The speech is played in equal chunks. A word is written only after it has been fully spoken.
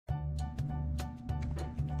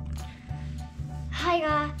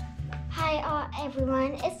Hi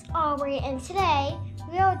everyone, it's Aubrey, and today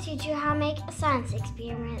we will teach you how to make a science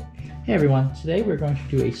experiment. Hey everyone, today we're going to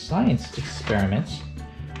do a science experiment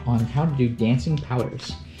on how to do dancing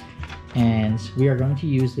powders. And we are going to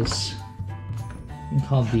use this thing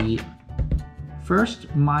called the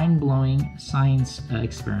first mind-blowing science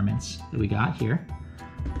experiments that we got here.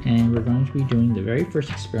 And we're going to be doing the very first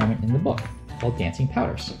experiment in the book called dancing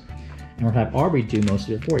powders. And we're going to have Aubrey do most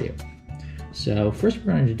of it for you. So first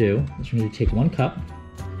we're going to do is we're going to take one cup,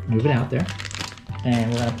 move it out there,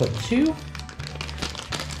 and we're going to put 2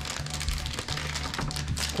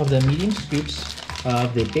 of the medium scoops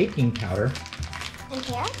of the baking powder,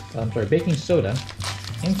 baking soda,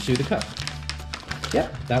 into the cup.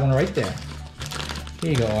 Yep, that one right there.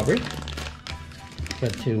 Here you go, Aubrey.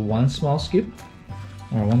 Put to 1 small scoop,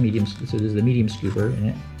 or 1 medium, so there's the medium scooper in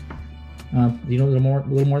it. You know, a little more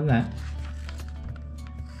than that.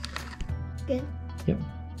 Good. Yep.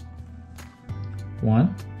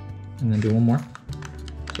 1, and then do 1 more.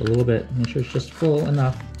 So a little bit. Make sure it's just full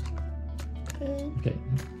enough. Good. Okay,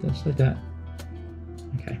 just like that.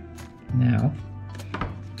 Okay. Now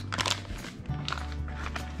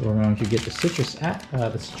we're going to get the citric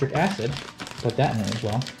acid. Put that in it as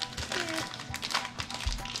well.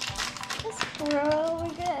 That's really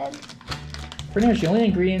good. Pretty much the only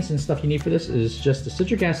ingredients and stuff you need for this is just the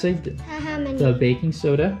citric acid, the baking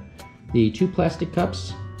soda, the 2 plastic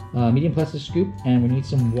cups, medium plastic scoop, and we need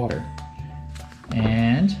some water.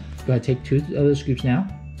 And go ahead, take 2 of those scoops now.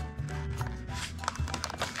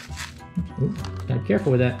 Ooh, gotta be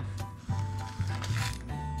careful with that.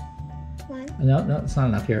 1. No, it's not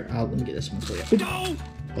enough. Here, let me get this one for you. No!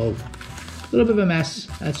 Oh, a little bit of a mess.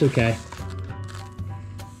 That's okay.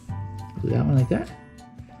 Do that one like that.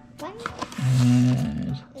 1.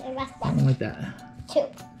 And that one like that. 2.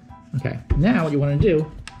 Okay, now what you want to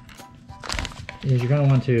do is you're going to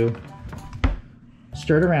want to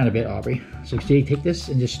stir it around a bit, Aubrey. So take this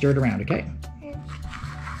and just stir it around, okay?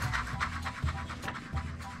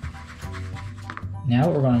 Now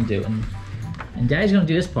what we're going to do, and Daddy's going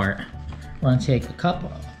to do this part, we're going to take a cup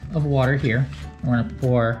of water here. We're going to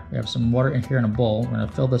pour, we have some water in here in a bowl. We're going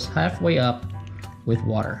to fill this halfway up with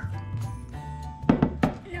water.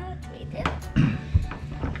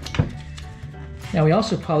 Now we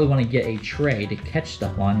also probably want to get a tray to catch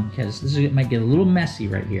stuff on, because it might get a little messy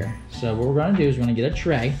right here. So what we're going to do is we're going to get a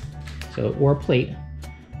tray, or a plate,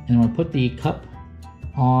 and we're going to put the cup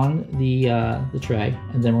on the tray,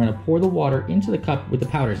 and then we're going to pour the water into the cup with the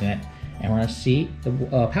powders in it, and we're going to see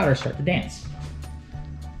the powder start to dance.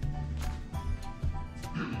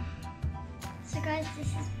 So guys, this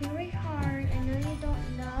is very hard. I know you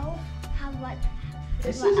don't know what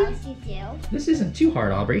else you do. This isn't too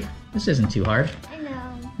hard, Aubrey. This isn't too hard. I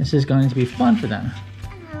know. This is going to be fun for them.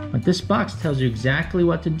 I know. But this box tells you exactly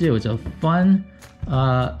what to do. It's a fun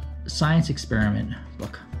science experiment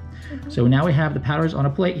book. So now we have the powders on a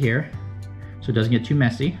plate here, so it doesn't get too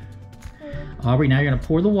messy. Aubrey, now you're going to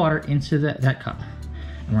pour the water into that cup,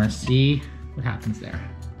 and we're going to see what happens there.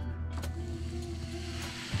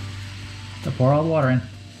 So pour all the water in.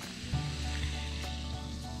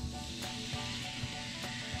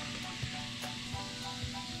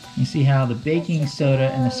 You see how the baking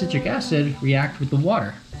soda and the citric acid react with the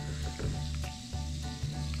water.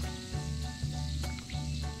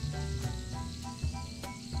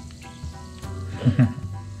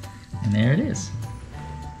 And there it is.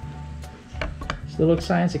 It's a little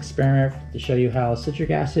science experiment to show you how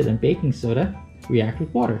citric acid and baking soda react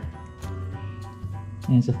with water.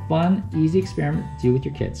 And it's a fun, easy experiment to do with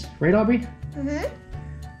your kids. Right, Aubrey?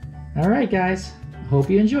 Mm-hmm. All right, guys.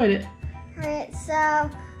 Hope you enjoyed it. All right,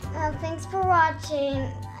 so thanks for watching,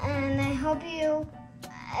 and I hope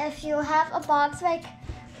if you have a box like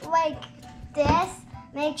this,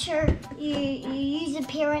 make sure you use a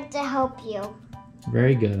parent to help you.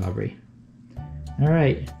 Very good, Aubrey. All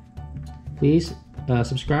right, please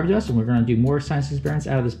subscribe to us, and we're going to do more science experiments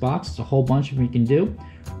out of this box. It's a whole bunch of them you can do.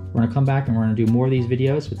 We're going to come back and we're going to do more of these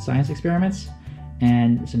videos with science experiments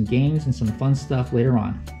and some games and some fun stuff later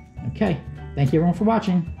on. Okay, thank you everyone for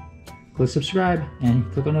watching. Click subscribe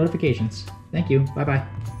and click on notifications. Thank you. Bye-bye.